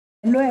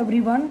Hello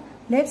everyone,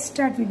 let's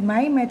start with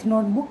my math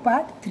notebook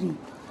part 3.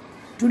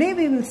 Today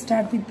we will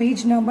start with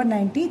page number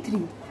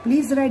 93.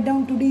 Please write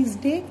down today's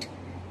date,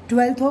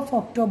 12th of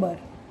October.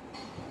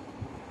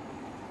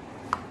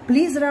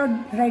 Please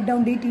write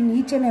down date in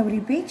each and every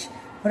page.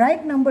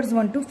 Write numbers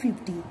 1 to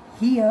 50.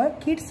 Here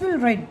kids will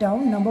write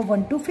down number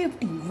 1 to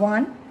 50.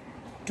 1,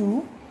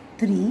 2,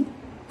 3,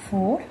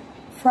 4,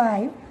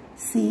 5,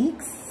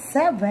 6,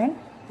 7,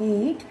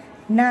 8,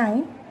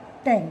 9,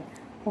 10.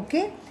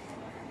 Okay.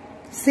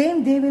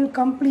 Same they will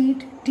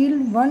complete till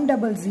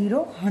 100,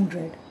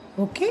 100.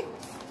 Okay.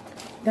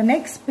 The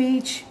next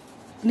page,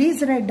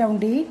 please write down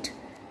date.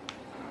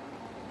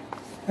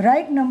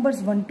 Write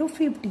numbers 1 to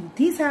 50.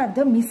 These are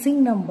the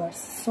missing numbers.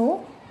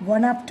 So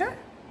 1 after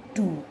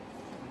 2,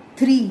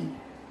 3,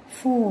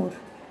 4,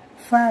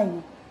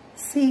 5,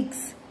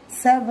 6,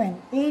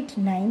 7, 8,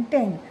 9,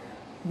 10.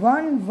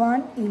 1,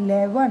 1,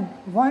 11.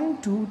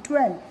 1, 2,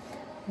 12.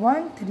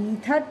 1, 3,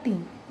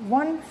 13.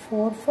 1,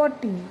 4,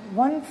 14,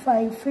 1,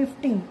 5,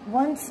 15,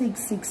 1, 6,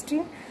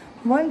 16,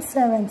 1,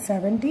 7,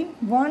 17,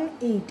 1,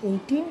 8,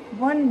 18,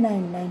 1,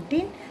 9,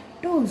 19,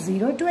 2,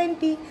 0,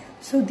 20.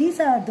 So these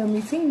are the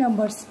missing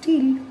numbers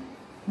till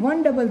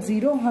 100,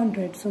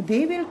 100. So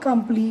they will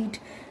complete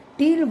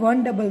till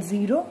 100,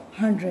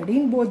 100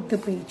 in both the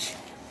page.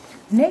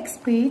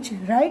 Next page,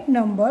 write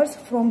numbers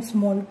from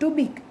small to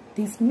big.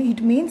 It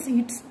means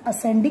it's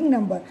ascending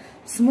number.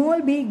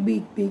 Small, big,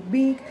 big, big,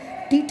 big.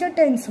 Teacher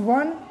tens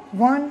 1,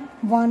 1,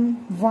 1,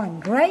 1,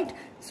 right?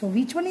 So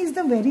which one is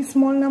the very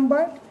small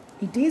number?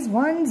 It is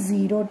 1,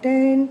 0,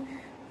 10,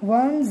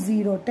 1,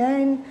 0,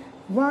 10,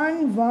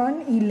 1,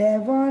 1,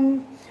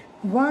 11,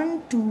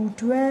 1, 2,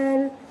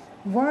 12,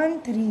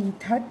 1, 3,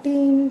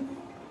 13,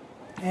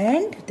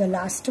 and the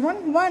last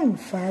one 1,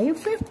 5,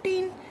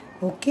 15.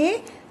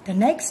 Okay, the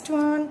next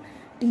one,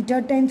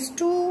 teacher tens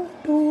 2,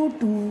 2,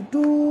 2,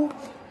 2.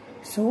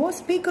 So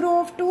speak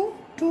row of 2,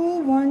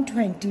 2, 1,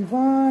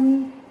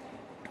 21.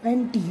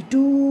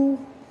 22,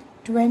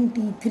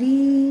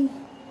 23,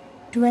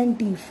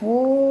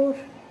 24,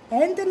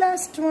 and the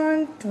last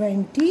one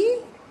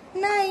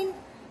 29.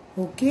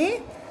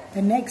 Okay,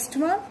 the next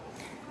one,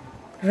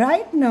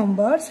 write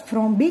numbers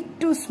from big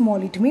to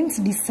small. It means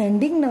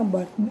descending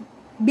number.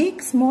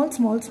 Big, small,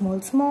 small, small,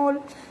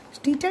 small.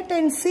 Teacher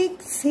 10,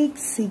 6, 6,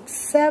 6,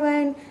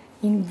 7.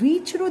 In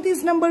which row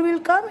this number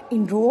will come?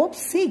 In row of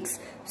 6.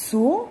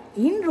 So,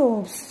 in row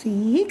of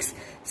 6,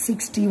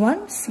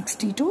 61,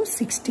 62,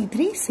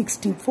 63,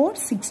 64,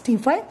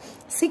 65,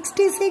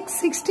 66,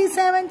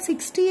 67,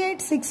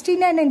 68,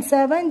 69 and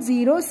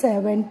 70,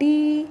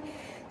 70.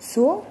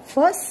 So,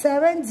 first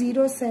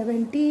 70,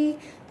 70,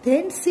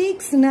 then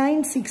 6,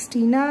 9,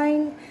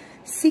 69,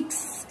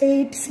 6,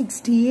 8,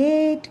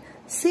 68,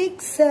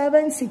 6,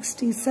 7,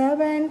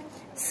 67,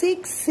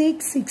 6,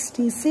 6,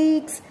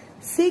 66,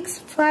 6,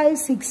 5,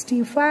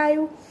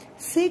 65,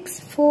 6,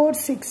 4,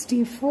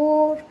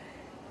 64,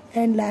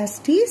 and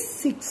last is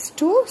 6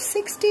 to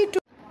 62.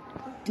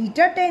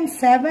 Teacher 10,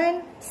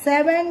 7,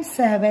 7,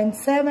 7,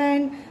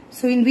 7.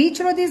 So in which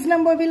row this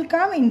number will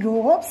come? In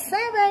row of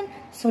 7.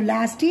 So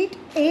last it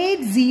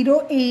 8,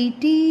 0,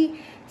 80,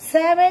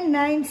 7,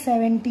 9,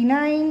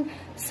 79,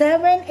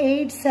 7,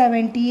 8,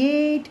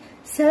 78,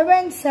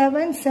 7,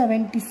 7,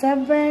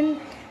 77,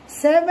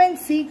 7,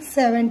 6,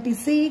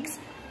 76,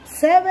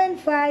 7,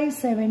 5,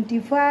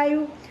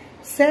 75,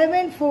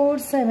 7, 4,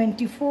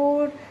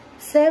 74,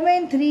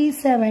 7, 3,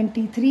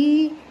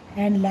 73,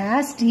 and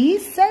last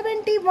is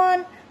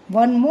 71.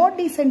 One more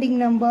descending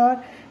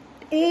number,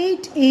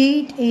 8,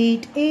 8,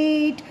 8,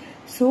 8.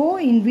 So,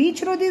 in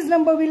which row this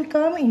number will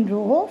come? In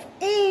row of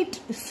 8.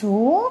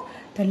 So,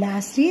 the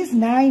last is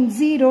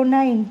 90,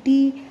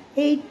 90,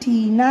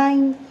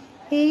 89,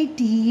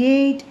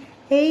 88,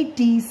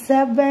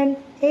 87,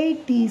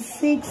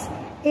 86,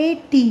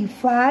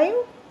 85.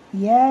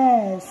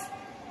 Yes.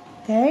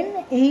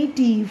 Then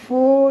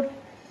 84,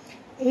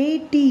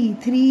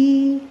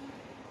 83,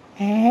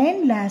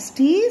 and last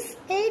is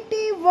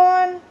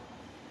 81.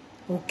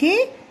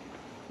 Okay.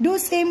 Do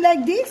same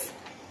like this.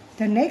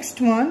 The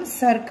next one,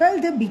 circle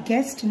the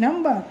biggest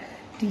number.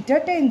 Teacher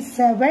 10,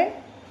 7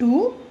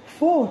 to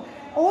 4.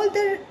 All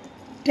the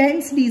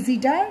tens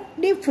digits are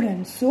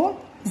different. So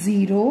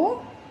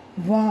 0,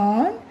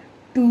 1,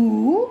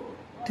 2,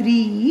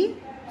 3,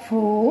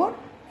 4,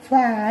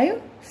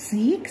 5,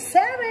 6,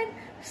 7.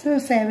 So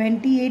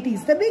 78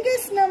 is the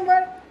biggest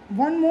number.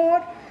 One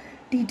more.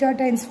 Teacher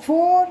tens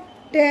 4,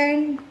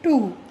 10,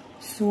 2.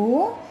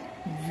 So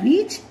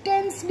which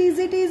tens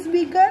digit is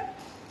bigger?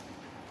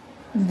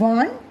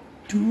 1,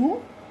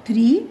 2,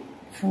 3,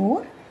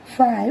 4,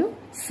 5,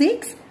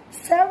 6,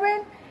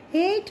 7,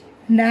 8,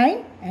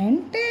 9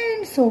 and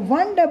 10. So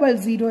 100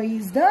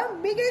 is the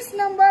biggest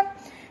number.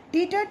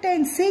 Teacher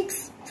 10,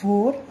 6,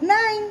 4,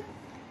 9.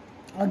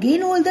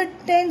 Again all the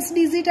tens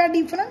digits are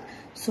different.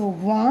 So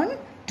 1,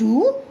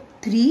 2,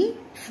 3,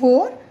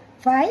 4,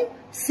 5,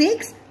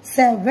 6,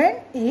 7,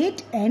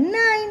 8 and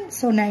 9.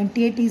 So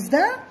 98 is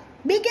the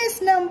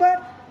biggest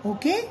number.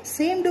 Okay,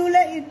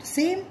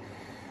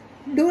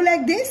 do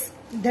like this.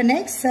 The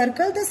next,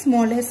 circle the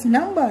smallest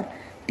number.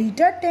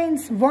 Teacher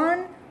tens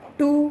 1,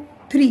 2,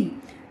 3.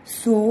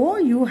 So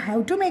you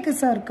have to make a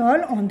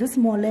circle on the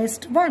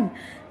smallest one.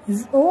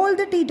 All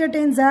the teacher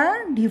tens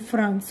are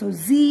different. So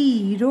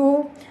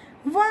 0,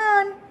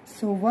 1.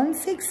 So 1,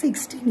 6,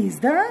 16 is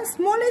the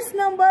smallest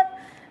number.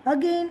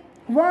 Again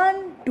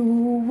 1, 2,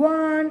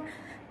 1.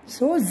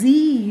 So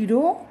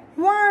 0,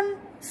 1.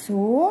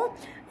 So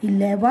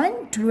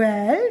 11,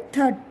 12,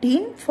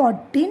 13,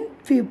 14,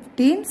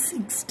 15,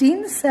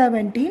 16,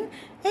 17,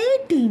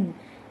 18.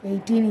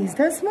 18 is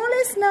the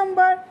smallest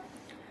number.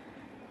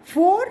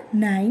 4,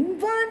 9,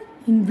 1.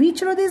 In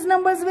which row these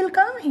numbers will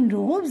come? In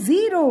row of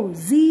 0.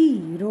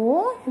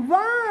 0,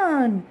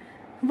 1.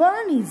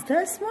 1 is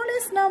the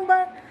smallest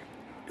number.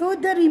 Do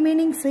the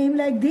remaining same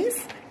like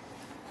this.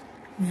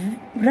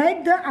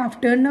 Write the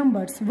after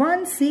numbers.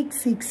 1,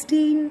 6,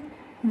 16.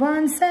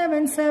 1,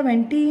 7,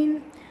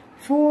 17.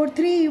 4,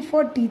 3,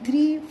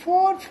 43.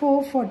 4,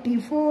 4,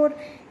 44.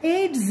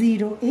 8,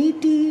 0,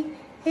 80.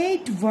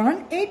 8,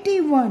 1,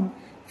 81.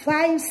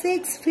 5,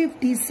 6,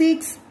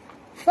 56.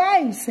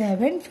 5,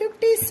 7,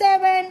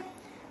 57.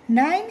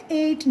 9,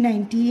 8,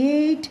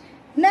 98.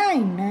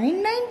 9,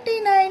 9,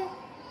 99.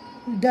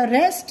 The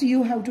rest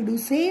you have to do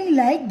same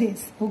like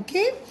this.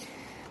 Okay.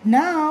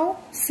 Now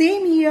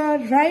same here,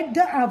 write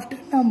the after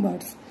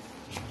numbers.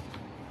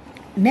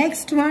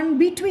 Next one,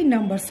 between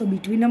numbers. So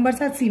between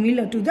numbers are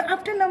similar to the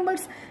after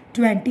numbers.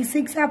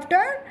 26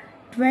 after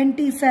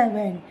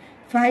 27.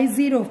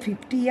 50,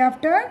 50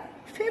 after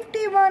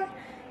 51.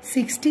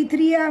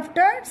 63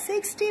 after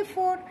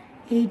 64.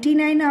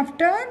 89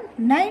 after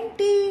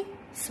 90.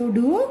 So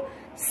do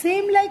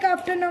same like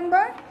after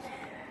number.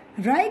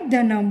 Write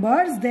the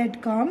numbers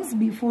that comes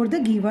before the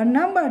given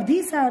number.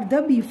 These are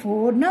the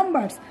before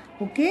numbers.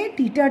 Okay,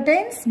 teacher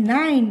tens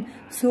 9.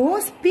 So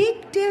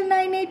speak till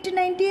 980,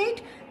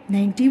 98,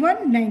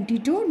 91,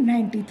 92,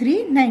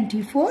 93,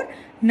 94,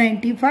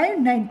 95,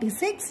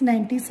 96,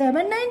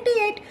 97,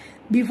 98.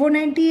 Before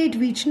 98,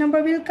 which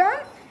number will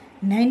come?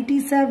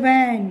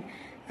 97.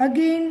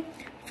 Again,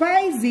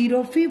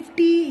 50,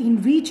 50.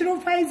 In which row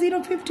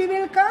 50, 50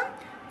 will come?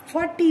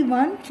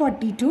 41,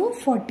 42,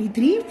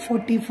 43,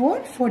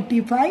 44,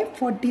 45,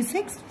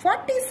 46,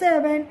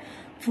 47,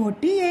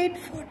 48,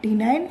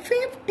 49,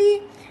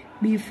 50.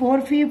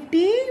 Before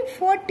 50,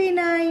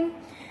 49.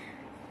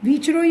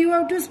 Which row you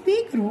have to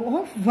speak?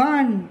 Row of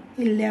 1,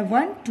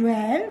 11,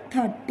 12,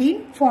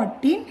 13,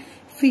 14,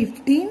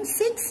 15,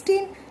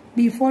 16.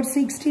 Before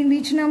 16,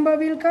 which number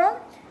will come?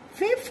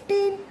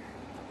 15.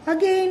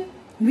 Again,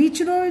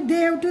 which row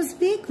they have to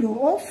speak?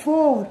 Row of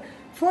 4.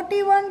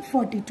 41,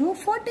 42,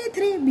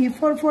 43.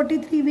 Before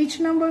 43, which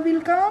number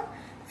will come?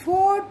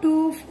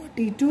 42,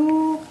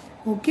 42.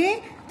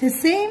 Okay. The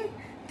same,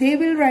 they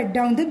will write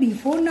down the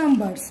before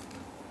numbers.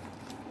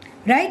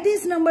 Write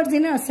these numbers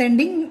in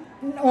ascending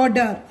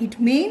order. It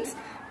means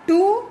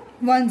 2,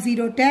 1,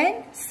 0,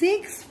 10,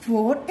 6,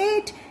 4,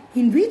 8.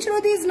 In which row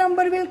this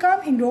number will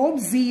come? In row of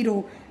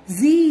 0.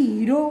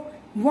 0,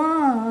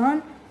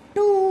 1,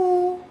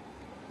 2.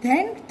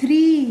 Then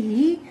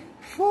 3,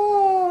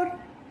 4.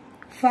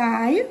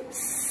 5,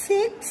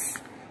 6,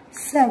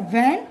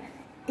 7,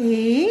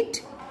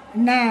 8,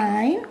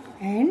 9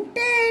 and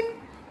 10.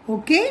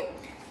 Okay.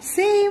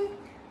 Same.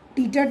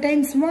 Teacher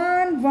tens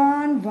 1,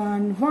 1,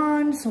 1,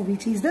 1. So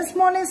which is the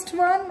smallest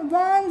one?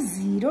 1,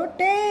 0,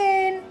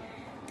 10.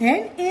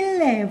 Then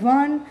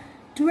 11,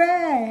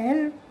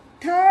 12,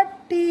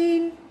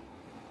 13,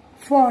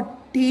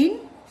 14,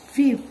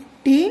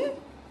 15,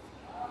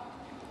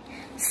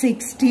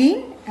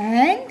 16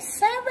 and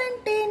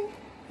 17.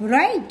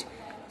 Right.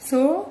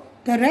 So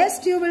the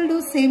rest you will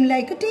do same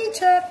like a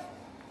teacher.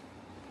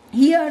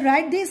 Here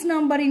write this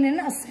number in an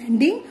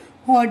ascending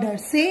order.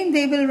 Same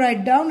they will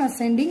write down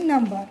ascending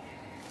number.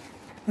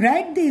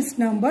 Write this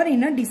number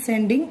in a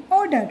descending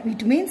order.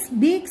 It means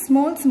big,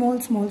 small,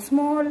 small, small,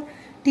 small.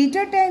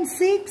 Teacher tens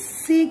 6,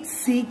 6,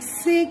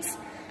 6, 6.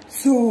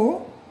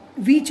 So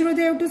which row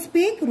they have to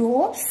speak?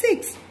 Row of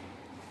 6.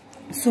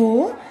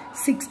 So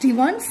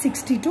 61,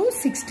 62,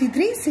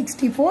 63,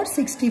 64,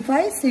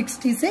 65,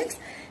 66,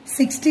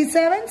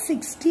 67,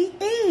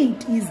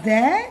 68. Is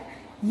there?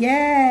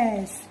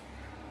 Yes.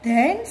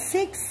 Then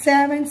 6,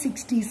 7,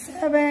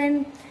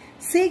 67.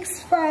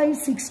 6, 5,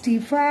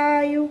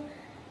 65.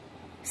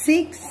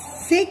 6,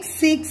 6,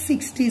 6,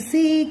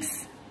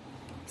 66.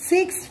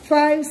 6,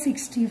 5,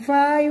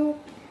 65.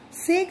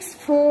 6,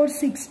 4,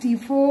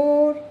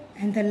 64.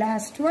 And the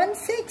last one,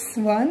 6,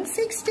 1,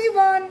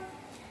 61.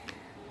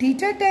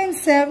 Teacher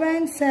tens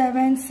 7,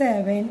 7,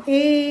 7,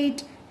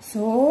 8.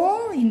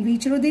 So, in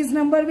which row this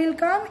number will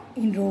come?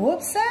 In row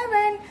of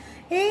 7.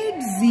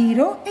 8,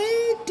 0,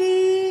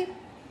 80.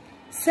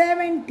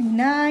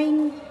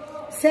 79,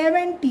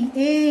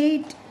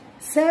 78,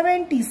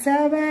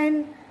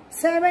 77,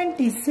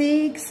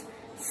 76,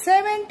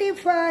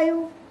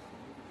 75,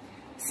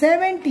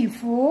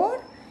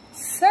 74,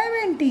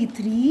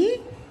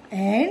 73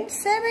 and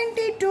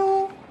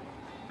 72.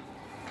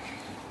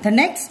 The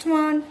next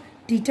one,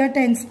 teacher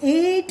tens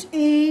 8,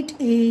 8,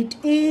 8,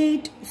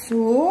 8.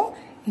 So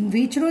In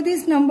which row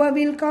this number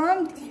will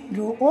come? In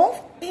row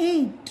of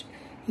 8.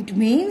 It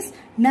means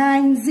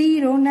 9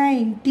 0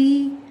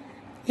 90,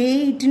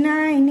 8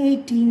 9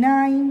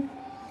 89,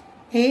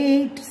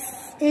 8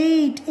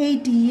 8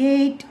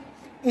 88,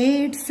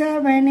 8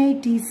 7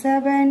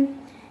 87,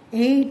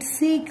 8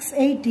 6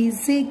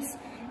 86,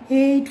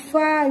 8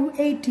 5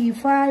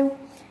 85,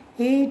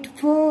 8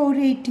 4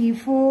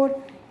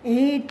 84,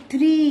 8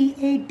 3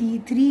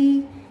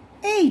 83,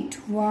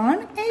 8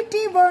 1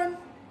 81.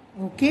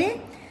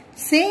 Okay.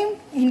 Same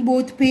in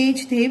both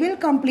page, they will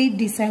complete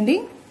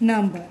descending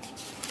number.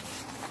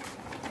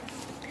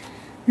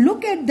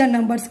 Look at the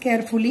numbers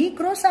carefully.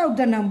 Cross out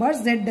the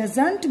numbers that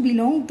doesn't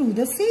belong to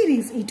the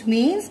series. It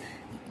means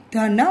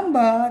the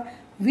number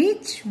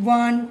which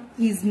one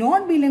is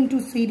not belong to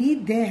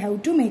series, they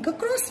have to make a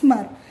cross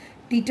mark.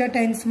 Teacher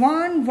tens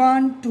 1,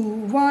 1, 2,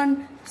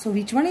 1. So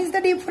which one is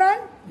the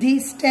different?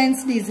 These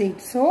tens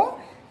digit. So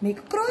make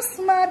a cross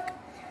mark.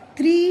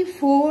 3,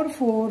 4,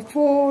 4,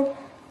 4.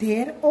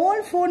 There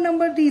all 4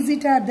 number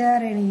digits are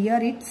there, and here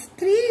it's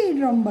 3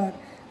 number.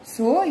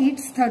 So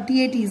it's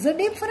 38 is a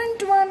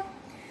different one.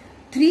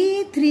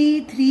 3,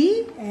 3,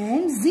 3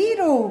 and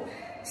 0.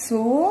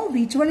 So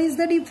which one is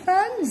the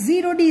different?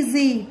 0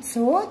 digit.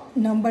 So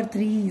number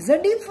 3 is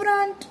a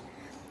different.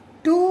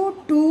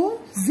 2, 2,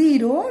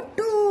 0,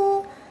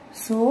 2.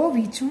 So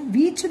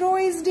which row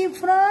is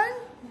different?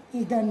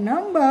 The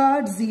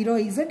number 0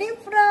 is a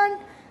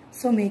different.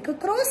 So make a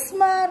cross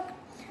mark.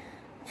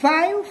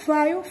 5,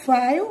 5,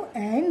 5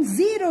 and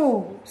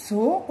 0.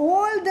 So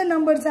all the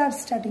numbers are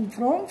starting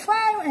from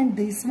 5 and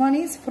this one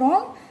is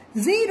from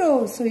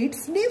 0. So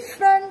it's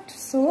different.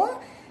 So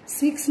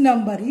 6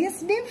 number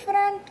is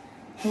different.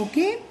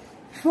 Okay.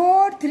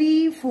 4,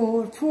 3,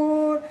 4,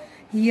 4.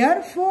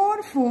 Here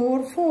 4,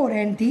 4, 4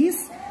 and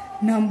this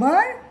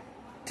number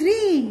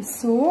 3.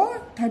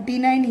 So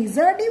 39 is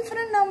a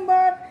different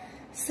number.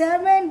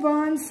 7,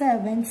 1,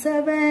 7,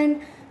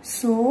 7.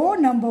 So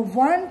number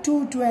 1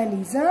 to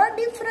 12 is a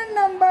different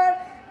number.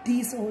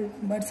 These all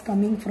numbers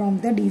coming from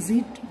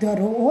the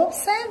row of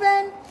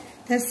 7.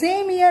 The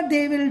same here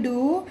they will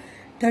do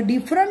the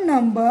different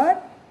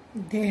number.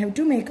 They have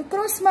to make a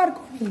cross mark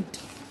on it.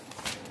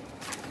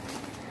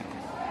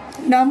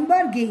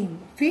 Number game.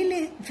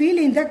 Fill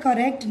in the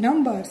correct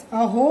numbers.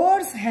 A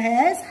horse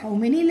has how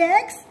many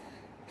legs?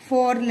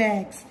 4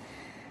 legs.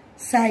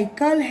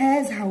 Cycle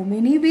has how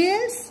many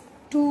wheels?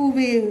 2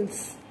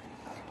 wheels.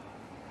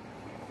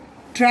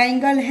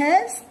 Triangle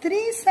has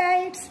 3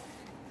 sides.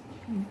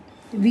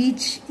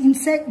 Which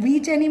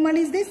animal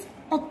is this?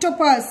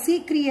 Octopus, sea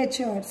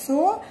creature.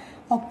 So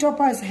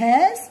octopus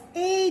has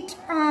 8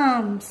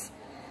 arms.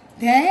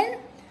 Then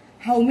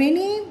how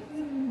many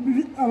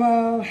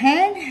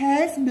hand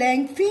has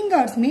blank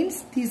fingers?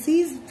 Means this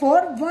is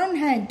for one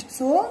hand.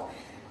 So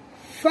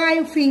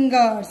 5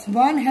 fingers.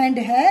 One hand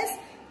has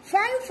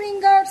 5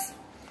 fingers.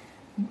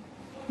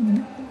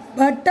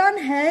 Button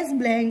has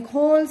blank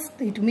holes.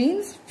 It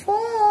means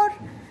 4.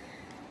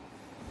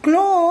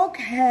 Clock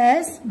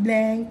has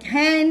blank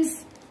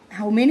hands.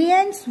 How many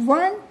hands?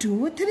 1,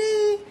 2,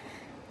 3.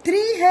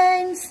 3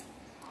 hands.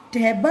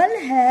 Table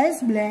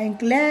has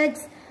blank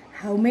legs.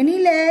 How many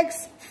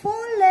legs? 4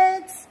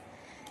 legs.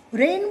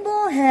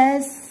 Rainbow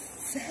has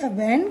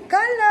 7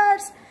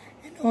 colors.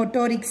 And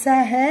auto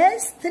rickshaw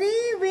has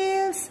 3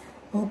 wheels.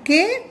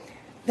 Okay.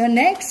 The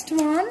next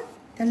one,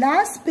 the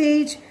last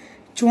page.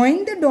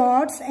 Join the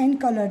dots and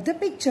color the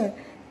picture.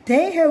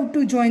 They have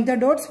to join the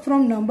dots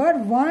from number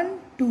 1,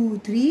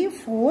 2, 3,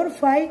 4,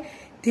 5.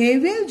 They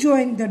will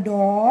join the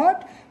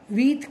dot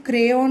with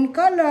crayon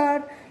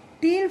color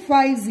till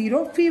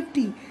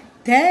 5050.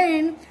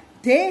 Then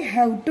they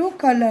have to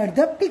color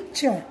the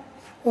picture.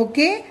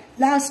 Okay.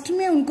 Last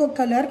में उनको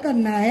color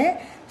करना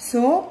है.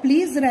 So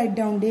please write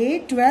down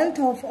date 12th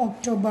of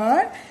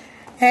October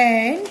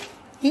and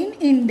in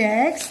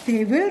index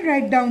they will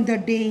write down the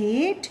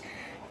date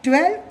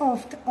 12th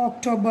of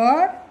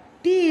October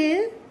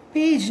till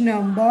page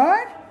number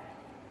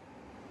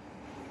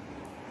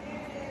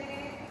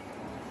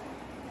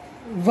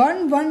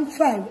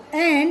 115.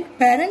 And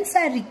parents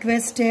are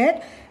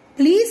requested,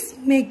 please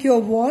make your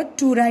work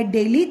to write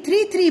daily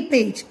 3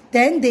 page.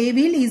 Then they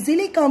will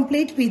easily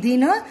complete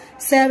within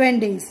 7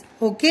 days.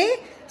 Okay.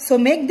 So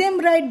make them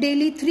write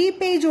daily 3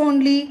 page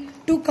only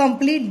to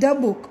complete the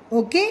book.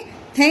 Okay.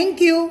 Thank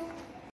you.